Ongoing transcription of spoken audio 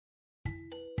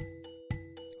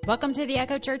Welcome to the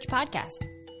Echo Church podcast.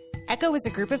 Echo is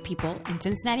a group of people in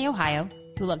Cincinnati, Ohio,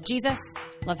 who love Jesus,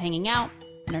 love hanging out,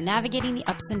 and are navigating the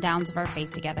ups and downs of our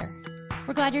faith together.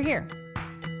 We're glad you're here.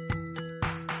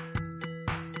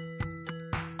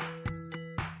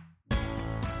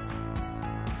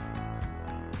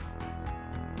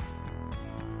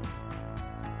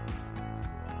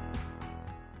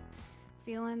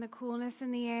 Feeling the coolness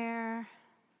in the air.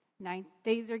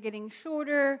 Days are getting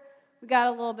shorter. We got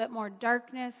a little bit more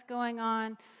darkness going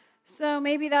on. So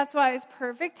maybe that's why it's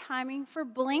perfect timing for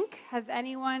Blink. Has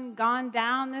anyone gone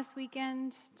down this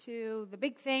weekend to the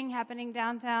big thing happening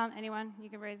downtown? Anyone? You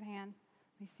can raise a hand.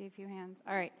 Let me see a few hands.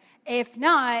 All right. If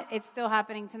not, it's still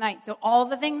happening tonight. So all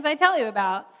the things I tell you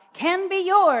about can be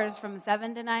yours from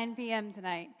 7 to 9 p.m.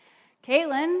 tonight.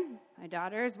 Caitlin, my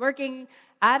daughter, is working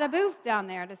at a booth down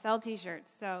there to sell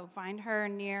T-shirts. So find her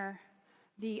near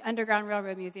the Underground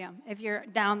Railroad Museum. If you're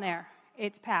down there,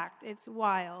 it's packed. It's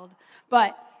wild.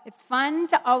 But it's fun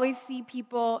to always see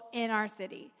people in our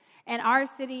city. And our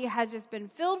city has just been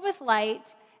filled with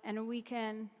light. And we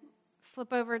can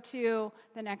flip over to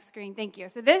the next screen. Thank you.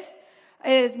 So this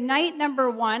is night number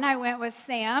 1. I went with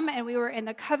Sam, and we were in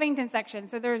the Covington section.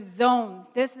 So there's zones.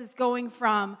 This is going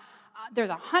from there's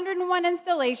 101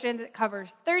 installations. It covers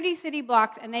 30 city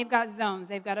blocks, and they've got zones.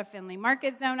 They've got a Finley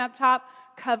Market zone up top,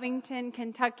 Covington,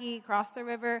 Kentucky, across the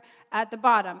river at the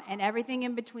bottom, and everything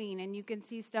in between, and you can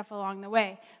see stuff along the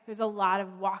way. There's a lot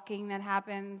of walking that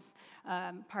happens.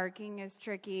 Parking is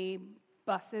tricky.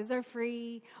 Buses are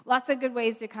free. Lots of good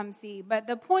ways to come see. But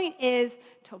the point is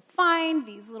to find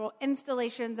these little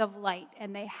installations of light,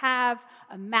 and they have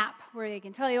a map where they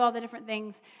can tell you all the different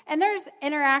things. And there's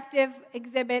interactive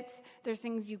exhibits. There's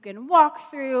things you can walk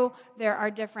through. There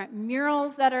are different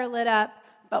murals that are lit up.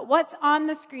 But what's on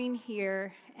the screen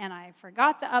here, and I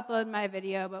forgot to upload my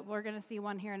video, but we're going to see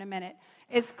one here in a minute,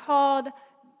 it's called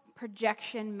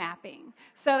projection mapping.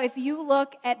 So if you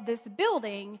look at this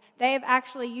building, they have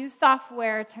actually used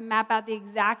software to map out the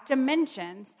exact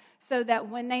dimensions so that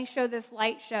when they show this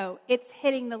light show, it's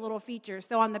hitting the little features.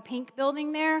 So on the pink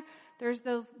building there's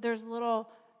little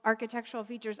architectural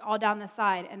features all down the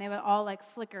side, and they would all like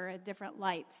flicker at different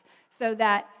lights so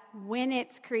that when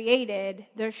it's created,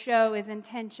 the show is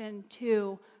intentioned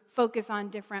to focus on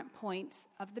different points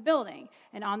of the building.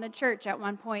 And on the church, at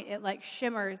one point, it like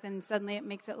shimmers, and suddenly it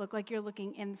makes it look like you're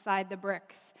looking inside the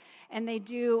bricks. And they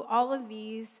do all of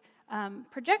these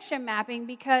projection mapping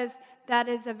because that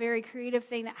is a very creative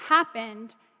thing that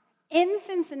happened in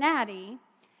Cincinnati.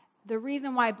 The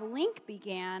reason why Blink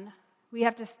began, we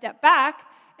have to step back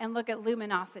and look at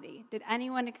luminosity. Did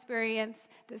anyone experience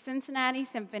the Cincinnati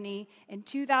Symphony in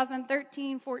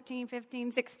 2013, 14,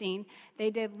 15, 16? They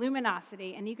did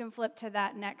luminosity, and you can flip to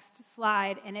that next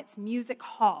slide, and it's Music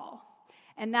Hall.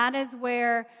 And that is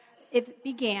where it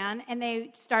began, and they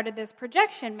started this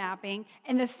projection mapping,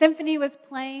 and the symphony was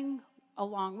playing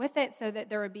along with it so that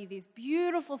there would be these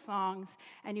beautiful songs,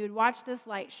 and you would watch this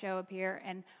light show appear,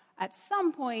 and at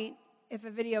some point, if a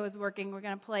video is working, we're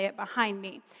going to play it behind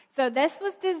me. So this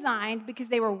was designed because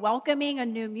they were welcoming a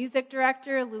new music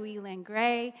director, Louis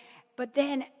Langray, but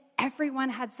then everyone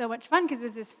had so much fun because it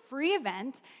was this free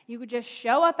event. You could just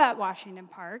show up at Washington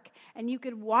Park, and you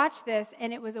could watch this,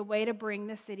 and it was a way to bring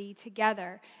the city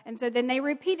together. And so then they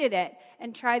repeated it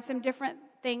and tried some different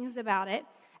things about it.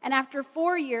 And after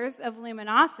 4 years of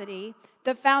luminosity,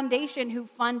 the foundation who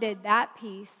funded that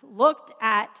piece looked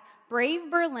at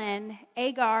Brave Berlin,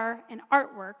 Agar, and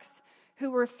Artworks, who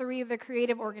were 3 of the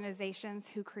creative organizations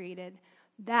who created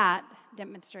that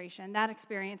demonstration, that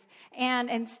experience. And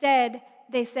instead,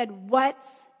 they said, what's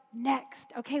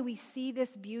next? Okay, we see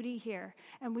this beauty here,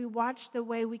 and we watched the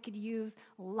way we could use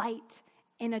light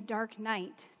in a dark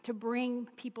night to bring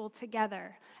people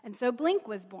together. And so Blink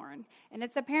was born, and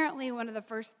it's apparently one of the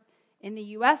first in the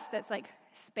U.S. that's like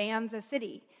spans a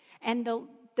city. And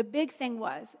the big thing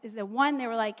is that one, they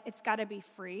were like, it's got to be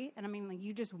free. And I mean, like,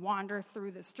 you just wander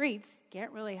through the streets,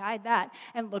 can't really hide that,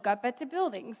 and look up at the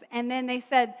buildings. And then they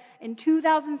said in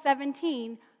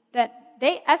 2017 that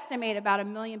they estimate about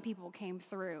 1 million people came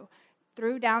through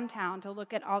downtown to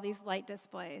look at all these light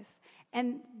displays.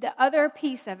 And the other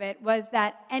piece of it was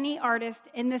that any artist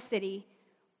in the city,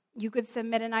 you could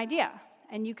submit an idea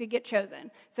and you could get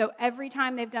chosen. So every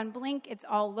time they've done Blink, it's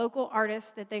all local artists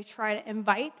that they try to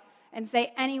invite and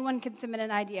say anyone can submit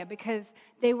an idea because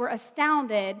they were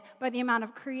astounded by the amount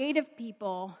of creative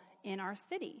people in our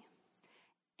city.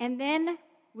 And then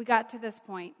we got to this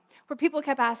point where people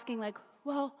kept asking, like,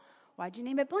 well, why'd you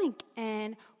name it Blink?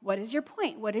 And what is your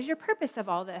point? What is your purpose of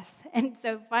all this? And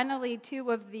so finally, 2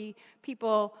 of the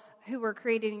people who were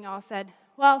creating all said,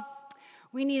 well,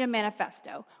 We need a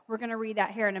manifesto. We're going to read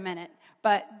that here in a minute.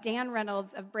 But Dan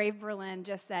Reynolds of Brave Berlin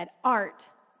just said, art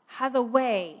has a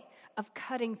way of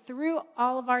cutting through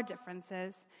all of our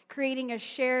differences, creating a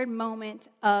shared moment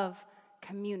of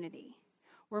community.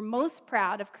 We're most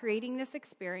proud of creating this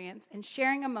experience and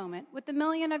sharing a moment with a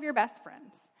million of your best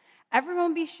friends. Everyone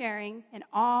will be sharing in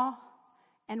awe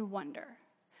and wonder.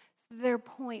 So their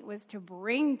point was to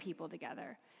bring people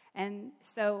together. And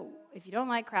so if you don't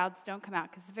like crowds, don't come out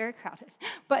because it's very crowded.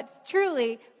 But it's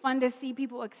truly fun to see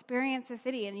people experience the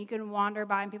city, and you can wander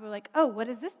by and people are like, oh, what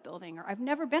is this building? Or I've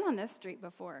never been on this street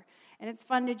before. And it's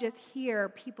fun to just hear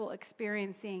people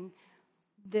experiencing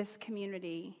this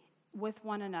community with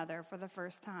one another for the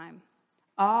first time.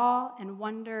 Awe and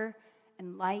wonder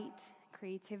and light,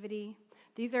 creativity.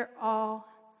 These are all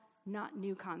not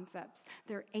new concepts.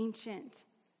 They're ancient.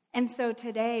 And so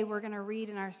today we're going to read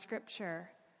in our scripture.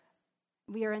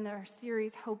 We are in our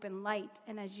series, Hope and Light,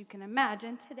 and as you can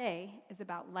imagine, today is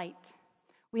about light.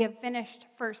 We have finished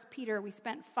 1 Peter. We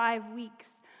spent 5 weeks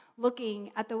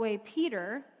looking at the way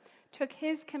Peter took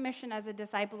his commission as a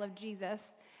disciple of Jesus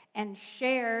and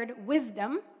shared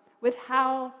wisdom with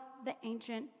how the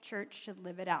ancient church should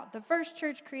live it out. The first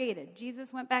church created.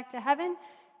 Jesus went back to heaven,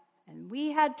 and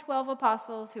we had 12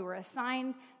 apostles who were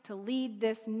assigned to lead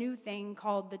this new thing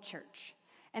called the church.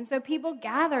 And so people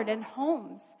gathered in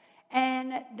homes,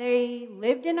 and they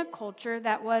lived in a culture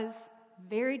that was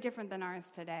very different than ours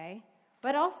today,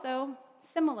 but also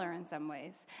similar in some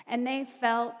ways. And they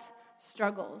felt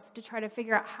struggles to try to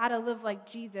figure out how to live like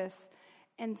Jesus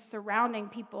and surrounding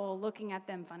people looking at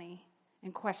them funny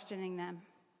and questioning them.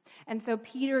 And so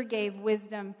Peter gave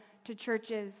wisdom to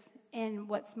churches in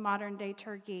what's modern-day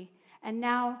Turkey. And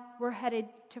now we're headed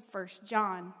to 1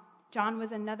 John. John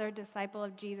was another disciple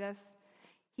of Jesus.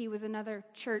 He was another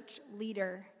church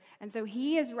leader. And so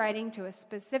he is writing to a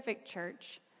specific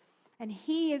church, and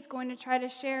he is going to try to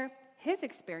share his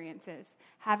experiences,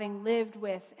 having lived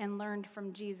with and learned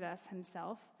from Jesus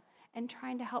himself, and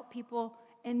trying to help people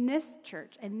in this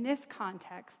church, in this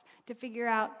context, to figure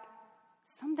out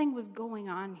something was going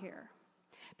on here.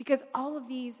 Because all of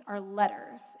these are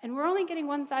letters, and we're only getting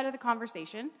one side of the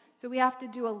conversation, so we have to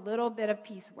do a little bit of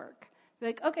piecework. Be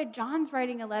like, okay, John's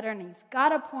writing a letter, and he's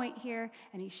got a point here,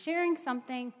 and he's sharing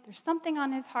something. There's something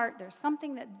on his heart. There's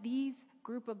something that these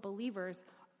group of believers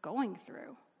are going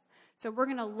through. So we're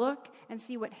going to look and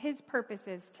see what his purpose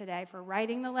is today for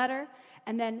writing the letter,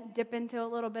 and then dip into a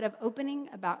little bit of opening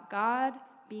about God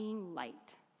being light.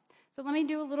 So let me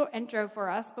do a little intro for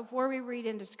us. Before we read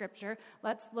into Scripture,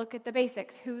 let's look at the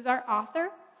basics. Who's our author?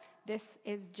 This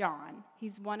is John.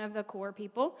 He's one of the core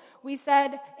people. We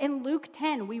said in Luke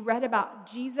 10, we read about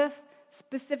Jesus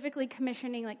specifically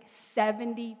commissioning like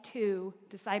 72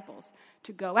 disciples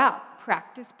to go out,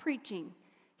 practice preaching,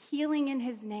 healing in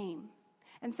his name.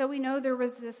 And so we know there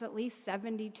was this at least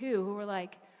 72 who were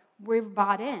like, we've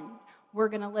bought in. We're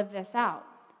going to live this out.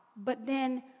 But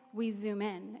then we zoom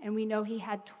in, and we know he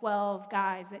had 12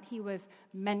 guys that he was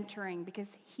mentoring because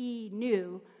he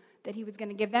knew that he was going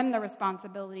to give them the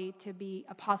responsibility to be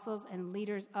apostles and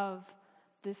leaders of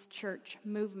this church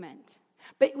movement.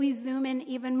 But we zoom in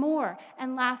even more.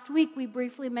 And last week we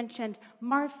briefly mentioned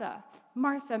Martha,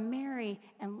 Mary,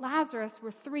 and Lazarus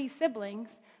were 3 siblings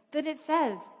that it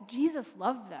says Jesus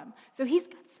loved them. So he's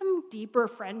got some deeper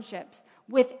friendships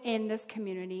within this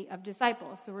community of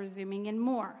disciples. So we're zooming in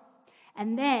more.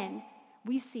 And then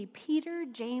we see Peter,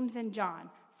 James, and John,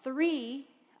 3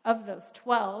 of those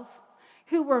 12,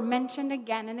 who were mentioned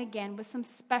again and again with some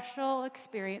special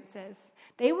experiences.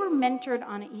 They were mentored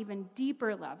on an even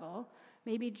deeper level.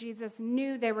 Maybe Jesus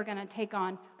knew they were going to take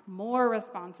on more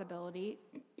responsibility,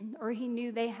 or he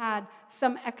knew they had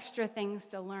some extra things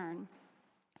to learn.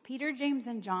 Peter, James,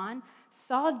 and John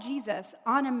saw Jesus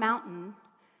on a mountain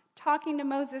talking to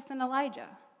Moses and Elijah.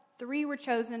 3 were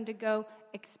chosen to go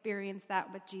experience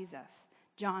that with Jesus.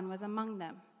 John was among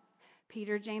them.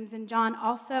 Peter, James, and John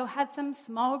also had some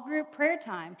small group prayer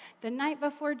time the night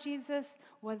before Jesus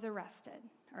was arrested,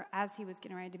 or as he was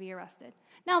getting ready to be arrested.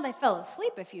 Now, they fell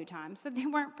asleep a few times, so they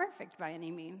weren't perfect by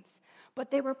any means,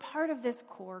 but they were part of this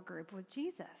core group with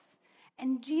Jesus.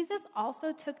 And Jesus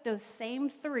also took those same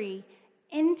 3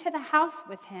 into the house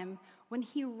with him when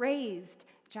he raised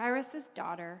Jairus'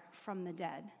 daughter from the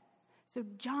dead. So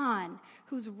John,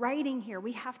 who's writing here,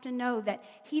 we have to know that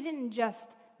he didn't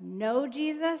just know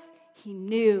Jesus, he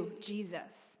knew Jesus.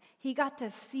 He got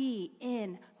to see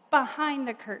in, behind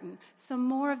the curtain, some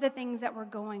more of the things that were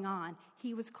going on.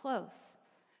 He was close.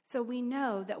 So we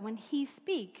know that when he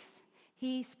speaks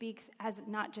as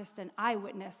not just an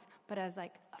eyewitness, but as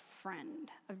like a friend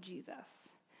of Jesus.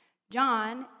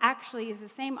 John actually is the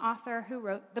same author who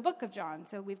wrote the book of John.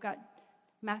 So we've got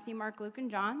Matthew, Mark, Luke, and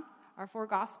John, our 4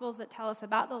 Gospels that tell us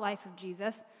about the life of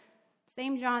Jesus.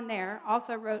 Same John there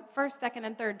also wrote 1st, 2nd,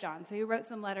 and 3rd John. So he wrote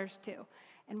some letters too.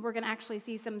 And we're going to actually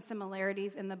see some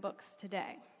similarities in the books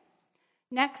today.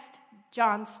 Next,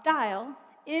 John's style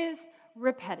is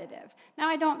repetitive. Now,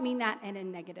 I don't mean that in a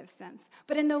negative sense,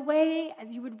 but in the way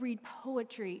as you would read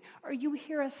poetry or you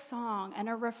hear a song and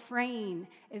a refrain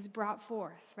is brought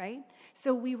forth, right?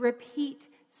 So we repeat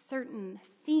certain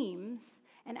themes,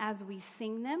 and as we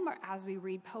sing them or as we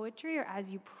read poetry or as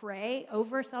you pray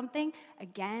over something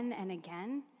again and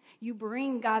again, you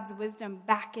bring God's wisdom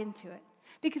back into it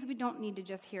because we don't need to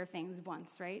just hear things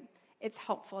once, right? It's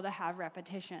helpful to have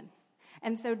repetition.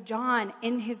 And so John,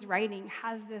 in his writing,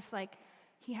 has this,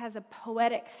 he has a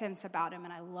poetic sense about him,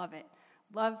 and I love it.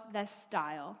 Love this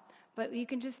style. But you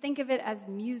can just think of it as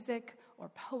music or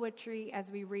poetry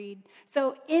as we read.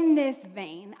 So in this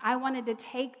vein, I wanted to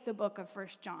take the book of 1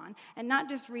 John and not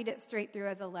just read it straight through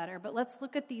as a letter, but let's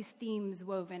look at these themes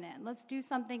woven in. Let's do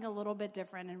something a little bit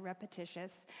different and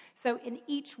repetitious. So in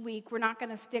each week, we're not going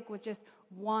to stick with just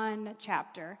one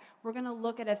chapter. We're going to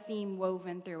look at a theme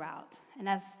woven throughout. And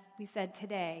as we said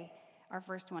today, our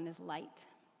first one is light.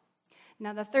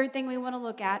 Now, the third thing we want to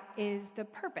look at is the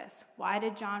purpose. Why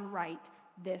did John write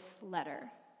this letter?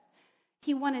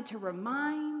 He wanted to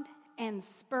remind and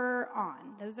spur on.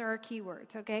 Those are our key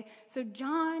words, okay? So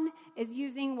John is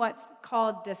using what's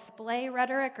called display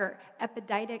rhetoric or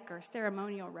epidictic or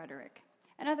ceremonial rhetoric.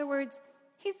 In other words,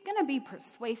 he's going to be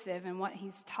persuasive in what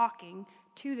he's talking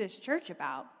to this church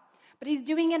about, but he's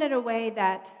doing it in a way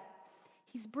that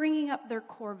he's bringing up their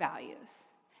core values.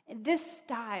 And this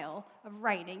style of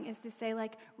writing is to say,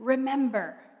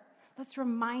 remember. Let's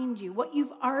remind you what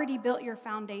you've already built your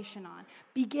foundation on.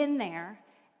 Begin there,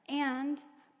 and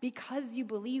because you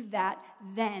believe that,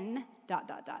 then, ...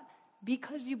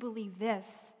 Because you believe this,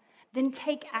 then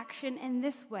take action in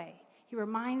this way. He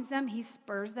reminds them, he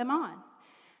spurs them on.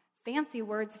 Fancy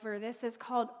words for this is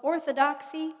called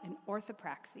orthodoxy and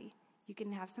orthopraxy. You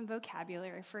can have some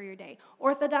vocabulary for your day.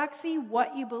 Orthodoxy,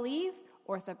 what you believe.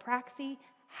 Orthopraxy,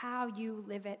 how you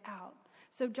live it out.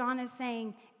 So John is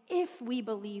saying, if we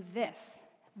believe this,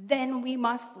 then we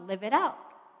must live it out.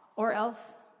 Or else,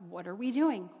 what are we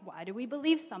doing? Why do we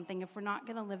believe something if we're not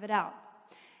going to live it out?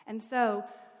 And so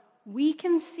we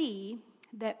can see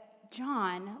that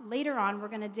John, later on, we're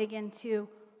going to dig into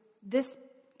this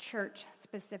church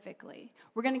specifically.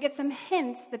 We're going to get some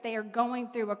hints that they are going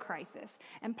through a crisis.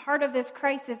 And part of this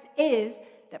crisis is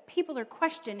that people are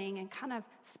questioning and kind of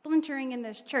splintering in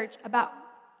this church about,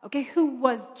 okay, who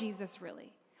was Jesus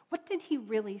really? What did he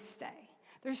really say?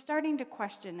 They're starting to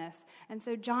question this. And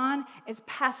so John is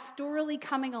pastorally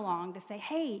coming along to say,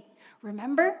 hey,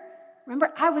 remember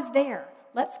I was there.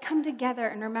 Let's come together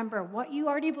and remember what you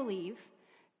already believe.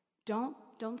 Don't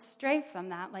stray from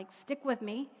that. Stick with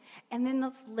me. And then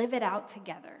let's live it out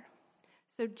together.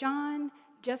 So John,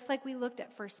 just like we looked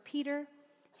at 1 Peter,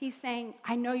 he's saying,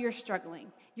 I know you're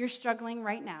struggling. You're struggling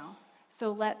right now.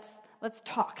 So let's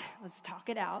talk. Let's talk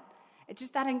it out. It's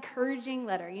just that encouraging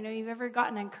letter. You've ever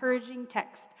gotten an encouraging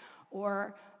text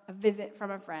or a visit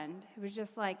from a friend. It was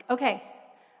just okay,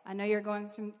 I know you're going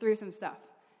through some stuff.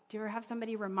 Do you ever have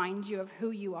somebody remind you of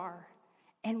who you are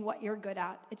and what you're good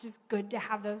at? It's just good to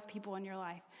have those people in your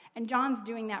life. And John's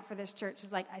doing that for this church.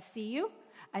 He's I see you.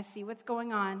 I see what's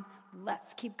going on.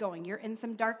 Let's keep going. You're in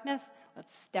some darkness.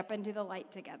 Let's step into the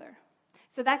light together.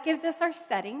 So that gives us our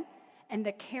setting and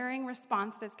the caring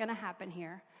response that's going to happen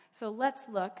here. So let's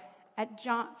look at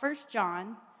 1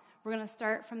 John. We're going to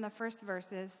start from the first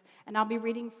verses, and I'll be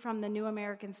reading from the New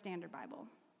American Standard Bible.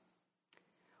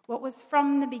 What was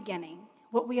from the beginning,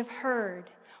 what we have heard,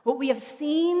 what we have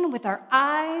seen with our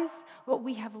eyes, what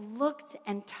we have looked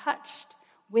and touched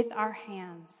with our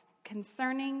hands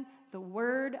concerning the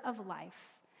word of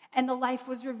life. And the life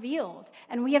was revealed,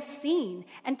 and we have seen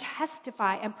and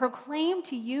testify and proclaim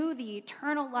to you the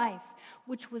eternal life,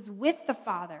 which was with the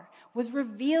Father, was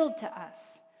revealed to us.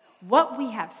 What we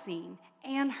have seen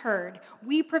and heard,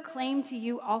 we proclaim to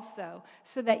you also,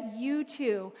 so that you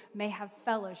too may have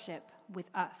fellowship with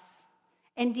us.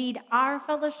 Indeed, our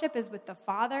fellowship is with the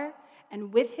Father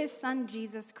and with his Son,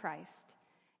 Jesus Christ.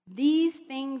 These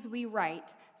things we write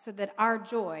so that our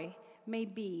joy may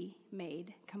be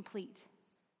made complete.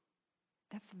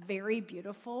 That's very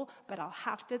beautiful, but I'll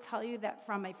have to tell you that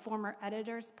from a former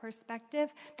editor's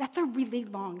perspective, that's a really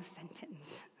long sentence.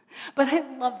 But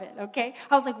I love it, okay?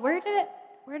 I was where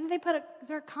did they put is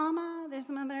there a comma? There's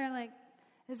some other,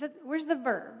 where's the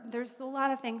verb? There's a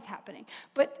lot of things happening.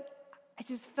 But I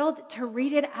just felt to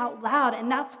read it out loud,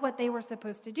 and that's what they were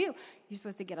supposed to do. You're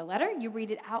supposed to get a letter, you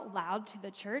read it out loud to the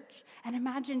church, and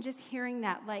imagine just hearing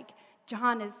that, like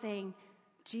John is saying,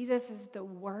 Jesus is the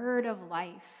word of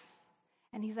life.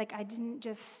 And he's like, I didn't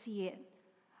just see it.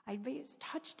 I just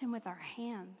touched him with our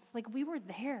hands. Like we were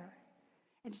there.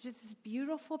 It's just this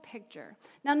beautiful picture.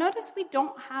 Now notice we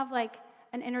don't have like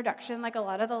an introduction like a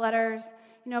lot of the letters.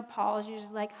 Paul is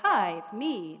usually like, hi, it's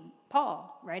me,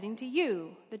 Paul, writing to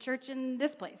you, the church in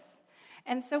this place.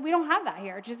 And so we don't have that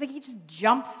here. It's just like he just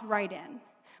jumps right in.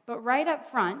 But right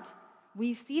up front,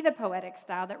 we see the poetic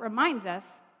style that reminds us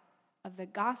of the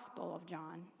Gospel of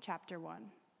John, chapter 1.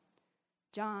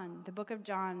 John, the book of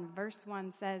John, verse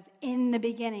 1 says, in the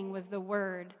beginning was the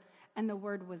Word, and the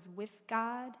Word was with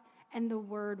God, and the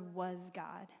Word was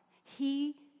God.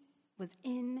 He was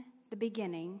in the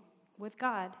beginning with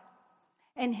God.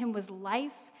 In him was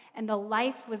life, and the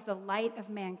life was the light of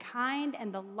mankind,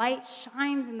 and the light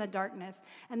shines in the darkness,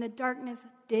 and the darkness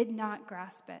did not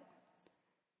grasp it.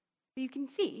 So you can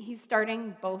see he's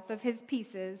starting both of his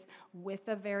pieces with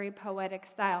a very poetic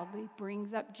style. He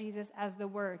brings up Jesus as the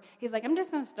Word. He's like, I'm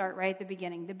just going to start right at the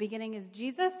beginning. The beginning is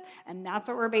Jesus, and that's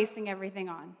what we're basing everything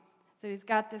on. So he's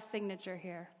got this signature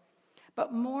here.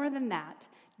 But more than that,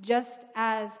 just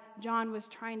as John was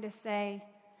trying to say,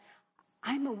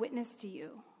 I'm a witness to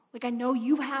you. Like, I know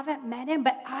you haven't met him,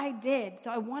 but I did. So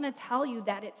I want to tell you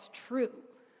that it's true.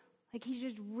 Like, he's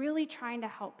just really trying to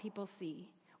help people see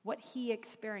what he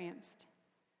experienced.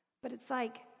 But it's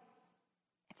like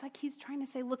he's trying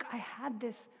to say, look, I had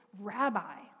this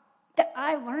rabbi that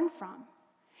I learned from.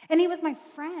 And he was my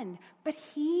friend, but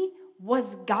he was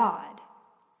God.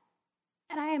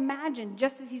 And I imagine,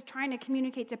 just as he's trying to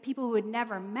communicate to people who had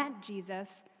never met Jesus,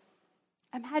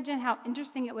 imagine how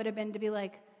interesting it would have been to be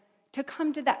like, to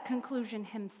come to that conclusion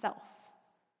himself.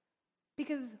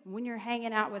 Because when you're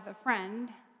hanging out with a friend,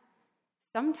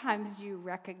 sometimes you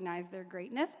recognize their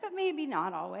greatness, but maybe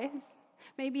not always.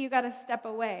 Maybe you got to step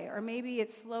away, or maybe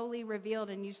it's slowly revealed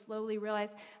and you slowly realize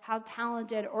how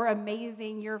talented or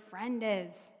amazing your friend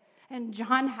is. And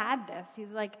John had this.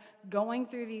 He's like going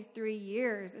through these 3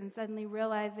 years and suddenly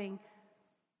realizing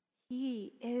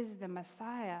he is the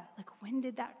Messiah. Like, when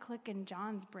did that click in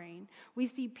John's brain? We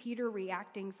see Peter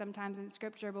reacting sometimes in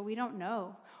Scripture, but we don't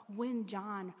know when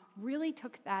John really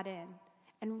took that in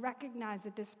and recognized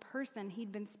that this person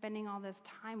he'd been spending all this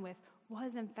time with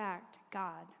was, in fact,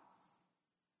 God.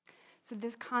 So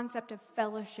this concept of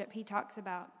fellowship he talks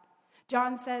about.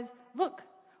 John says, look,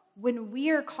 when we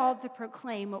are called to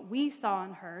proclaim what we saw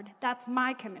and heard, that's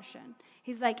my commission.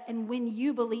 He's like, and when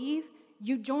you believe,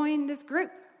 you join this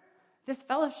group, this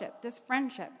fellowship, this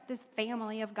friendship, this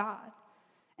family of God.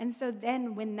 And so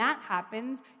then when that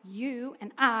happens, you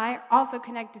and I are also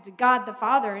connected to God the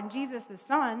Father and Jesus the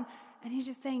Son. And he's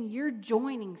just saying, you're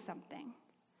joining something.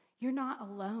 You're not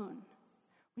alone.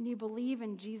 When you believe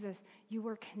in Jesus, you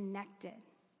are connected.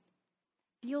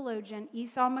 Theologian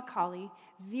Esau McCaulley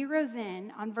zeroes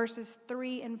in on verses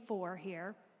 3 and 4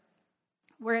 here,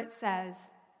 where it says,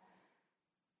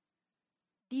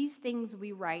 these things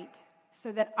we write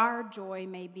so that our joy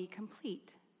may be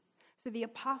complete. So the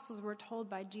apostles were told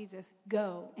by Jesus,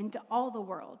 go into all the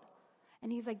world.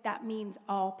 And he's like, that means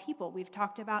all people. We've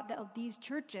talked about that these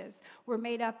churches were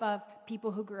made up of people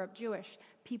who grew up Jewish,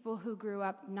 people who grew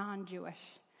up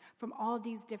non-Jewish, from all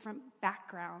these different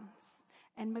backgrounds.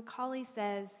 And McCaulley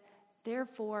says,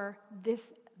 therefore, this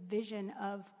vision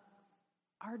of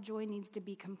our joy needs to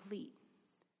be complete.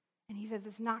 And he says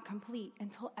it's not complete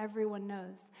until everyone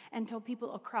knows, until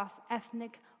people across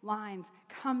ethnic lines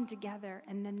come together,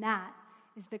 and then that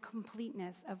is the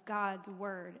completeness of God's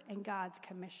word and God's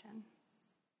commission.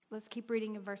 Let's keep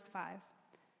reading in verse 5.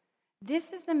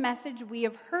 This is the message we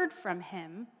have heard from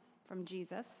him, from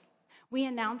Jesus. We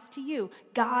announce to you,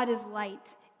 God is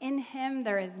light. In him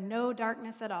there is no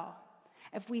darkness at all.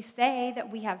 If we say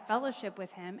that we have fellowship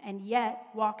with him and yet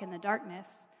walk in the darkness,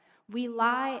 we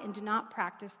lie and do not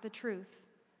practice the truth.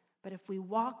 But if we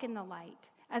walk in the light,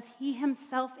 as he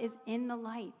himself is in the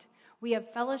light, we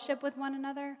have fellowship with one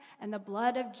another, and the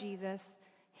blood of Jesus,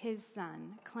 his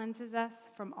Son, cleanses us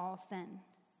from all sin.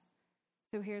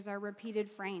 So here's our repeated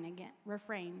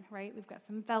refrain, right? We've got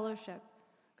some fellowship,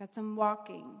 got some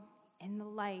walking in the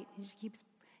light.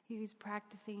 He's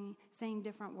practicing, saying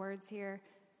different words here,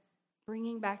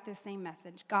 bringing back the same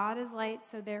message. God is light,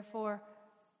 so therefore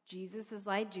Jesus is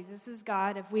light, Jesus is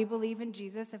God. If we believe in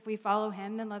Jesus, if we follow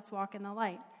him, then let's walk in the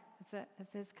light.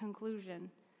 That's his conclusion.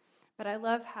 But I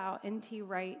love how N.T.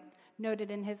 Wright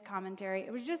noted in his commentary,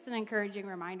 it was just an encouraging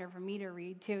reminder for me to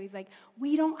read too. He's like,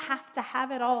 we don't have to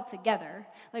have it all together.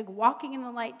 Like, walking in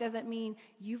the light doesn't mean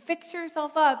you fix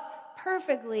yourself up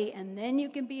perfectly, and then you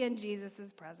can be in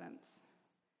Jesus' presence.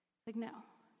 Like, no.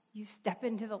 You step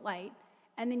into the light,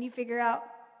 and then you figure out,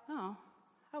 oh,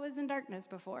 I was in darkness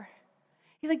before.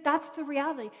 He's like, that's the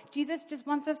reality. Jesus just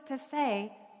wants us to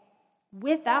say,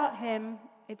 without him,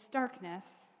 it's darkness.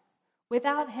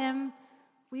 Without him,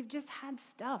 we've just had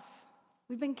stuff.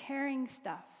 We've been carrying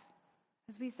stuff.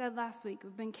 As we said last week,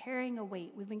 we've been carrying a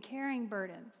weight. We've been carrying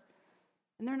burdens.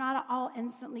 And they're not all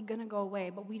instantly going to go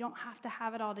away, but we don't have to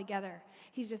have it all together.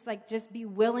 He's just like, just be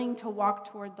willing to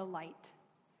walk toward the light.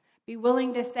 Be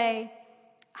willing to say,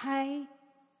 I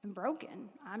am broken.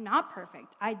 I'm not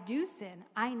perfect. I do sin.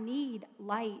 I need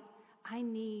light. I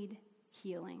need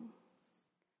healing.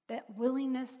 That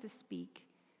willingness to speak,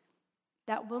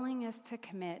 that willingness to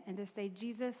commit and to say,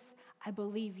 Jesus, I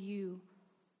believe you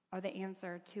are the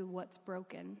answer to what's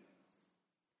broken.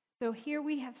 So here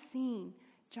we have seen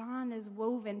John is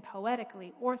woven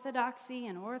poetically, orthodoxy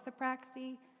and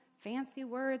orthopraxy, fancy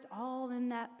words, all in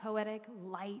that poetic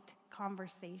light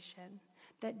conversation.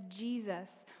 That Jesus,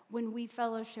 when we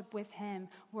fellowship with him,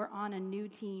 we're on a new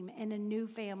team, in a new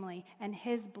family, and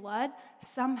his blood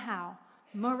somehow,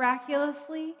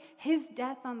 miraculously, his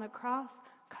death on the cross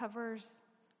covers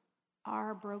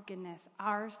our brokenness,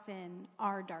 our sin,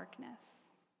 our darkness.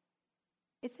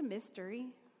 It's a mystery.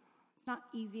 It's not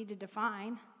easy to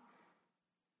define.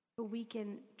 But we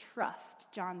can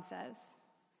trust, John says.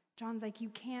 John's like, you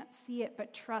can't see it,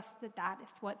 but trust that that is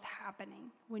what's happening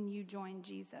when you join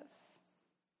Jesus.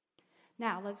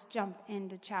 Now, let's jump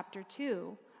into chapter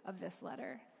 2 of this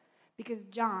letter, because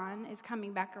John is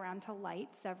coming back around to light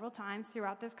several times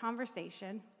throughout this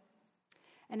conversation.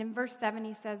 And in verse 7,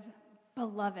 he says,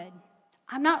 Beloved,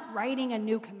 I'm not writing a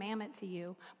new commandment to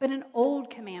you, but an old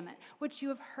commandment, which you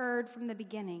have heard from the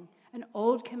beginning. An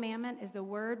old commandment is the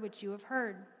word which you have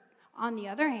heard. On the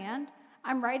other hand,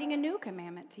 I'm writing a new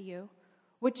commandment to you,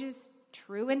 which is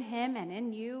true in him and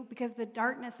in you, because the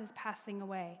darkness is passing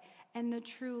away, and the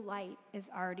true light is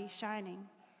already shining.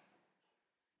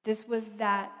 This was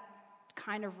that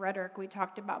kind of rhetoric we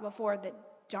talked about before, that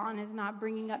John is not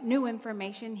bringing up new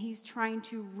information. He's trying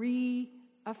to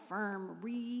reaffirm,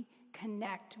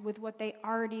 reconnect with what they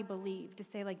already believe, to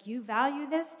say, like, you value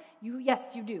this? Yes,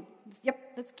 you do.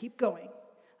 Yep, let's keep going.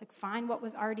 Like, find what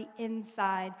was already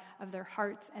inside of their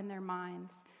hearts and their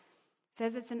minds. It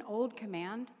says it's an old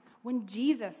command. When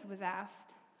Jesus was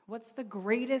asked, what's the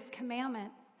greatest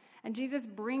commandment? And Jesus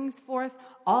brings forth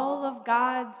all of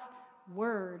God's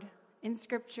word in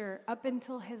Scripture up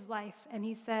until his life. And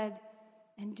he said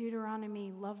in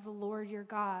Deuteronomy, love the Lord your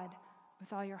God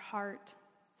with all your heart,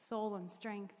 soul, and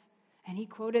strength. And he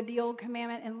quoted the old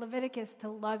commandment in Leviticus to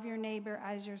love your neighbor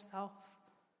as yourself.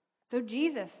 So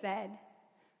Jesus said,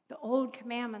 the old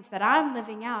commandments that I'm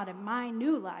living out in my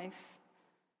new life,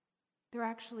 they're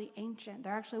actually ancient.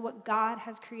 They're actually what God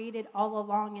has created all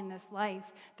along in this life,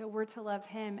 that we're to love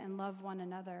him and love one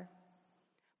another.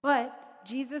 But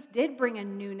Jesus did bring a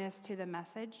newness to the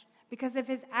message because of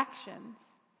his actions.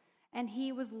 And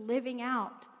he was living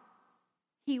out.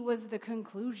 He was the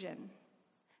conclusion.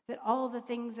 That all the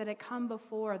things that had come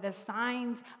before, the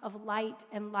signs of light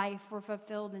and life, were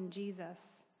fulfilled in Jesus.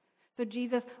 So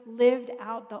Jesus lived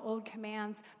out the old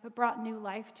commands, but brought new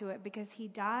life to it because he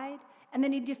died, and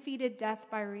then he defeated death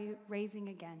by raising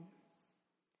again.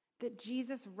 That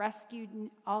Jesus rescued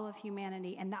all of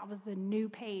humanity, and that was the new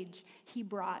page he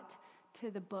brought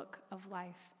to the book of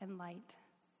life and light.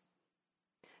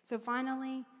 So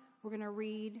finally, we're going to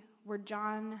read where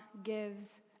John gives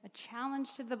a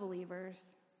challenge to the believers.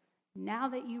 Now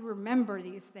that you remember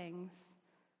these things,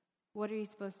 what are you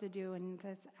supposed to do in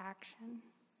this action?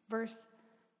 Verse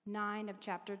 9 of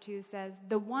chapter 2 says,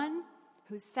 the one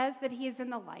who says that he is in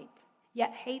the light,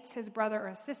 yet hates his brother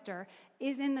or sister,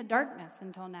 is in the darkness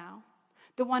until now.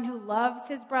 The one who loves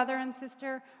his brother and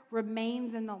sister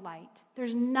remains in the light.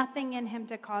 There's nothing in him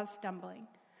to cause stumbling.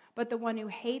 But the one who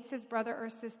hates his brother or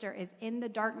sister is in the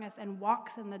darkness and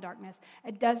walks in the darkness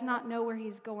and does not know where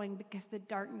he's going because the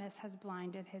darkness has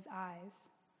blinded his eyes.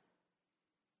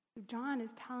 So John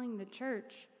is telling the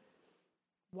church,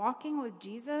 walking with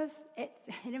Jesus, it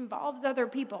involves other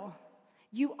people.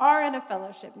 You are in a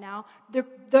fellowship now. There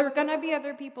are going to be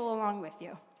other people along with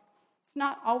you. It's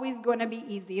not always going to be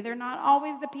easy. They're not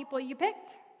always the people you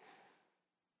picked.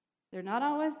 They're not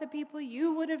always the people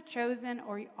you would have chosen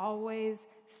or you always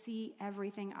see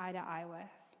everything eye to eye with.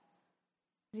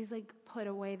 But he's like, put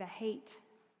away the hate,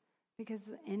 because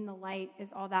in the light is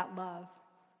all that love,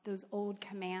 those old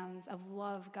commands of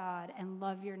love God and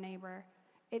love your neighbor.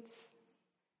 It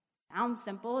sounds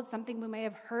simple. It's something we may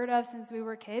have heard of since we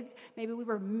were kids. Maybe we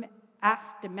were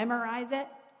asked to memorize it.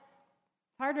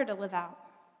 It's harder to live out.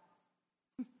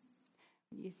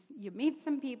 You meet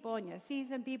some people and you see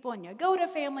some people and you go to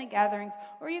family gatherings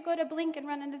or you go to Blink and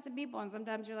run into some people and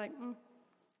sometimes you're like,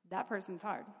 that person's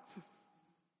hard.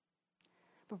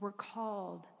 But we're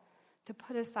called to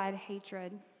put aside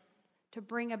hatred, to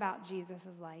bring about Jesus'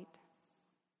 light.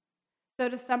 So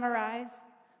to summarize,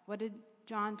 what did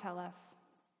John tell us?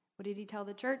 What did he tell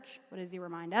the church? What does he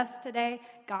remind us today?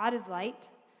 God is light.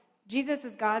 Jesus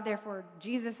is God, therefore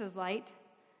Jesus is light.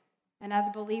 And as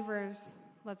believers,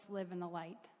 let's live in the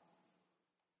light.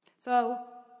 So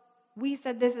we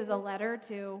said this is a letter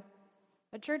to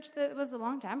a church that was a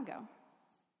long time ago.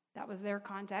 That was their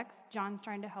context. John's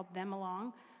trying to help them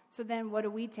along. So then what do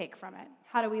we take from it?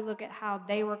 How do we look at how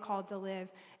they were called to live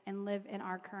and live in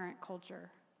our current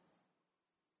culture?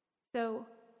 So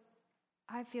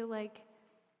I feel like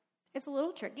it's a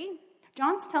little tricky.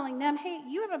 John's telling them, hey,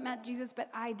 you haven't met Jesus, but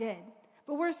I did.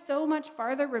 But we're so much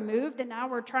farther removed that now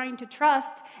we're trying to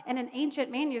trust in an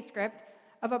ancient manuscript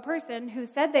of a person who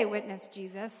said they witnessed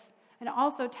Jesus and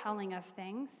also telling us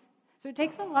things. So it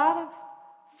takes a lot of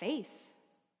faith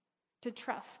to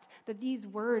trust that these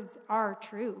words are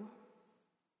true.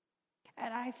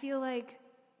 And I feel like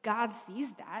God sees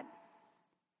that.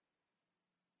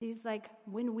 He's like,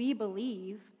 when we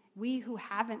believe, we who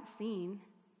haven't seen,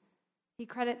 he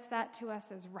credits that to us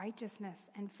as righteousness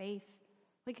and faith.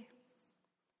 Like,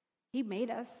 he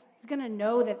made us. He's going to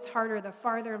know that's harder the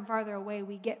farther and farther away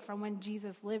we get from when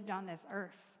Jesus lived on this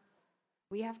earth.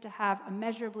 We have to have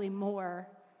immeasurably more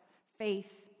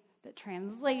faith that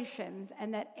translations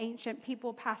and that ancient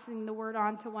people passing the word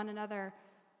on to one another,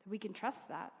 that we can trust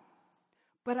that.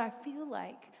 But I feel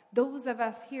like those of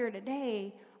us here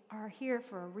today are here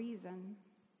for a reason.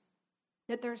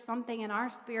 That there's something in our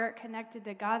spirit connected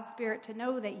to God's spirit to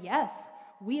know that, yes,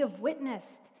 we have witnessed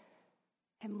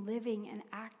him living and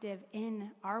active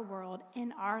in our world,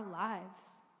 in our lives.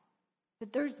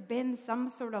 That there's been some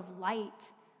sort of light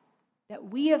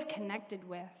that we have connected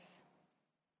with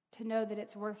to know that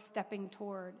it's worth stepping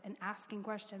toward and asking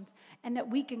questions, and that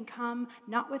we can come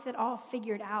not with it all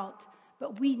figured out,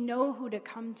 but we know who to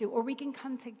come to, or we can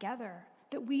come together.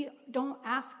 That we don't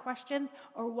ask questions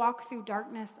or walk through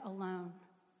darkness alone.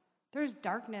 There's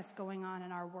darkness going on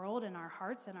in our world, in our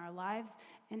hearts, in our lives,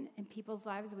 in people's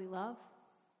lives we love.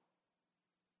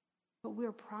 But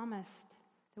we're promised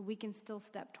that we can still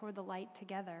step toward the light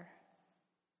together.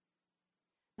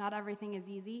 Not everything is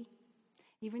easy,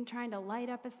 even trying to light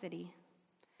up a city.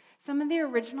 Some of the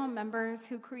original members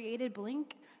who created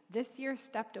Blink this year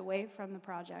stepped away from the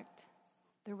project.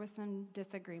 There was some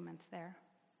disagreements there.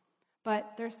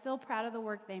 But they're still proud of the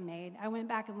work they made. I went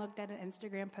back and looked at an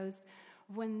Instagram post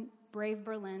when Brave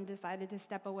Berlin decided to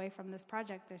step away from this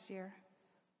project this year.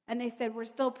 And they said, we're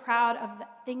still proud of the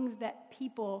things that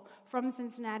people from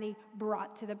Cincinnati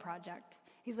brought to the project.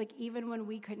 He's like, even when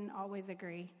we couldn't always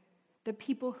agree, the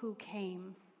people who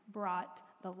came brought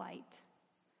the light.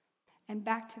 And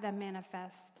back to the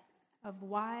manifest of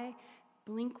why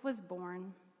Blink was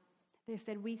born, they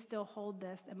said, we still hold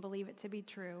this and believe it to be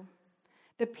true.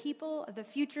 The people of the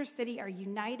future city are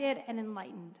united and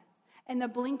enlightened. In the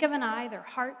blink of an eye, their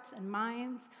hearts and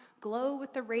minds glow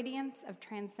with the radiance of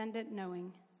transcendent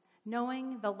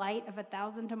knowing the light of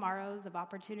 1,000 tomorrows of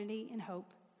opportunity and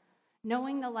hope,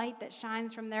 knowing the light that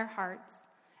shines from their hearts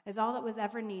is all that was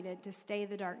ever needed to stay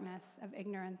the darkness of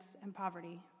ignorance and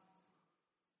poverty.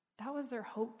 That was their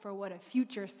hope for what a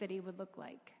future city would look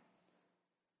like.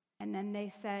 And then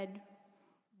they said,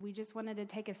 we just wanted to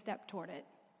take a step toward it.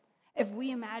 If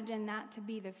we imagine that to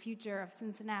be the future of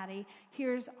Cincinnati,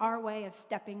 here's our way of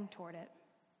stepping toward it.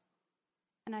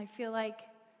 And I feel like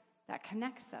that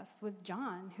connects us with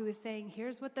John, who is saying,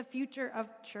 here's what the future of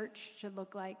church should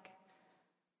look like.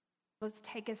 Let's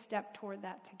take a step toward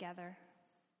that together.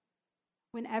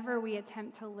 Whenever we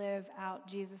attempt to live out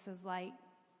Jesus' light,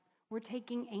 we're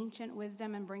taking ancient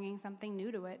wisdom and bringing something new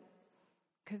to it,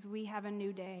 because we have a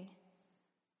new day.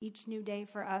 Each new day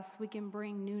for us, we can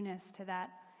bring newness to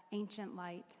that ancient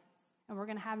light. And we're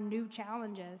going to have new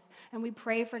challenges. And we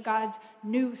pray for God's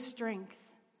new strength,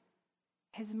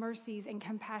 his mercies and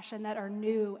compassion that are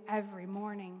new every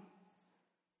morning.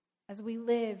 As we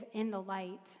live in the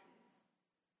light,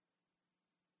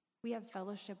 we have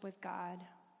fellowship with God,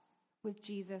 with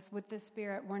Jesus, with the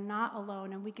Spirit. We're not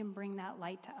alone, and we can bring that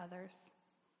light to others.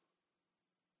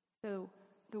 So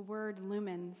the word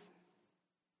lumens,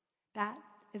 that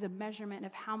is a measurement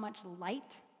of how much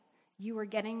light you are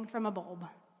getting from a bulb.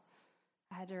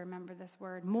 I had to remember this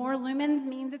word. More lumens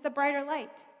means it's a brighter light.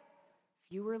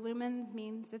 Fewer lumens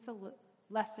means it's a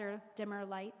lesser, dimmer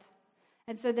light.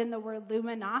 And so then the word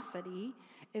luminosity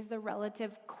is the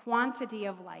relative quantity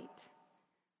of light,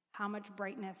 how much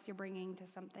brightness you're bringing to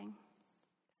something.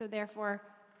 So therefore,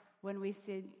 when we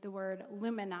see the word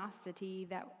luminosity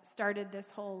that started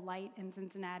this whole light in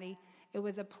Cincinnati, it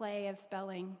was a play of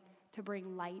spelling to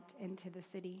bring light into the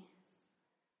city.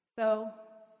 So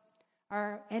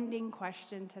our ending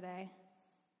question today,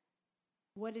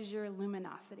 what is your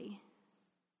luminosity?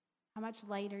 How much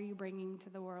light are you bringing to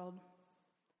the world?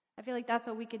 I feel like that's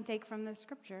what we can take from this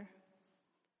scripture.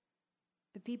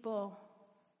 The people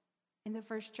in the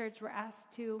first church were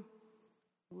asked to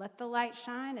let the light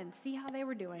shine and see how they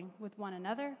were doing with one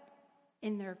another,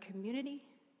 in their community.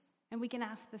 And we can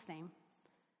ask the same.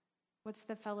 What's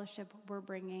the fellowship we're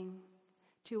bringing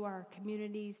to our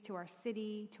communities, to our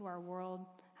city, to our world?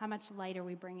 How much light are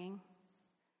we bringing?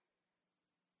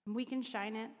 And we can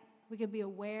shine it. We can be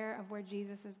aware of where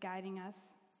Jesus is guiding us.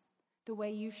 The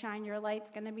way you shine your light's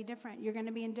going to be different. You're going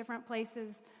to be in different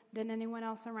places than anyone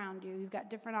else around you. You've got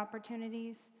different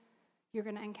opportunities. You're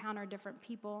going to encounter different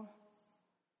people.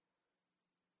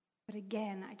 But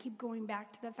again, I keep going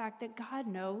back to the fact that God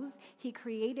knows. He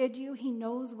created you. He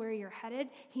knows where you're headed.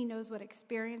 He knows what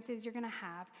experiences you're going to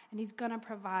have. And he's going to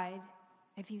provide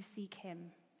if you seek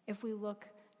him. If we look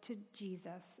to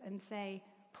Jesus and say,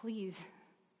 please,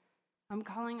 I'm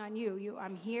calling on you.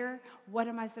 I'm here. What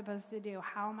am I supposed to do?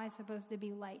 How am I supposed to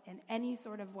be light in any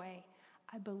sort of way?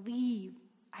 I believe.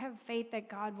 I have faith that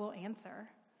God will answer.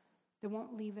 That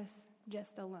won't leave us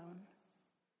just alone.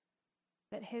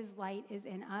 That his light is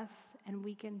in us and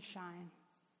we can shine.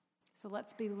 So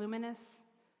let's be luminous,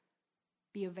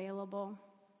 be available,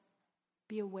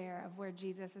 be aware of where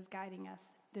Jesus is guiding us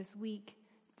this week,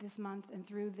 this month, and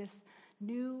through this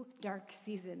new dark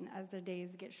season as the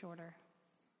days get shorter.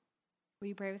 Will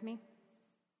you pray with me?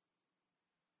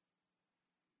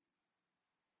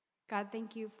 God,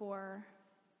 thank you for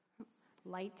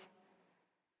light.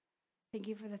 Thank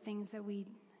you for the things that we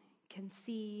can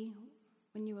see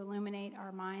when you illuminate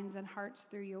our minds and hearts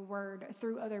through your word,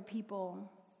 through other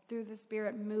people, through the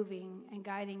Spirit moving and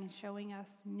guiding and showing us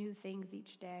new things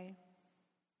each day.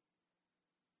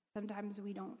 Sometimes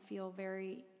we don't feel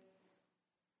very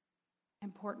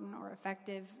important or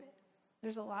effective.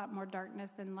 There's a lot more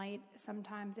darkness than light.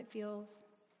 Sometimes it feels.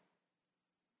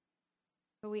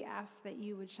 But we ask that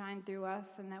you would shine through us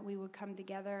and that we would come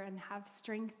together and have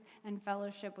strength and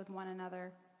fellowship with one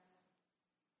another.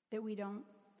 That we don't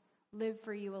live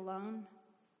for you alone.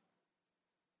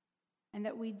 And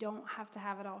that we don't have to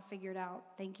have it all figured out.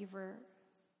 Thank you for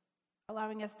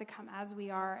allowing us to come as we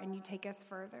are and you take us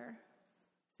further.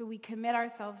 So we commit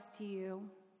ourselves to you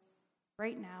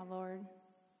right now, Lord.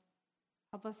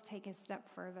 Help us take a step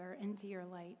further into your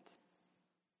light.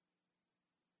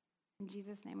 In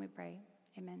Jesus' name we pray.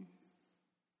 Amen.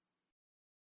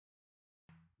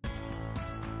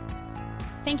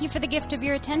 Thank you for the gift of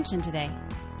your attention today.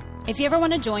 If you ever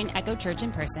want to join Echo Church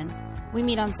in person, we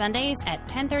meet on Sundays at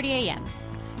 10:30 a.m.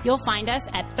 You'll find us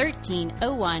at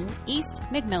 1301 East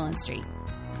McMillan Street.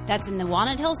 That's in the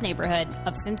Walnut Hills neighborhood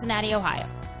of Cincinnati, Ohio,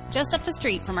 just up the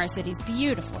street from our city's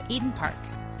beautiful Eden Park.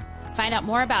 Find out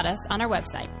more about us on our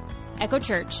website,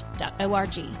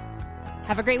 echochurch.org.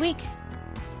 Have a great week.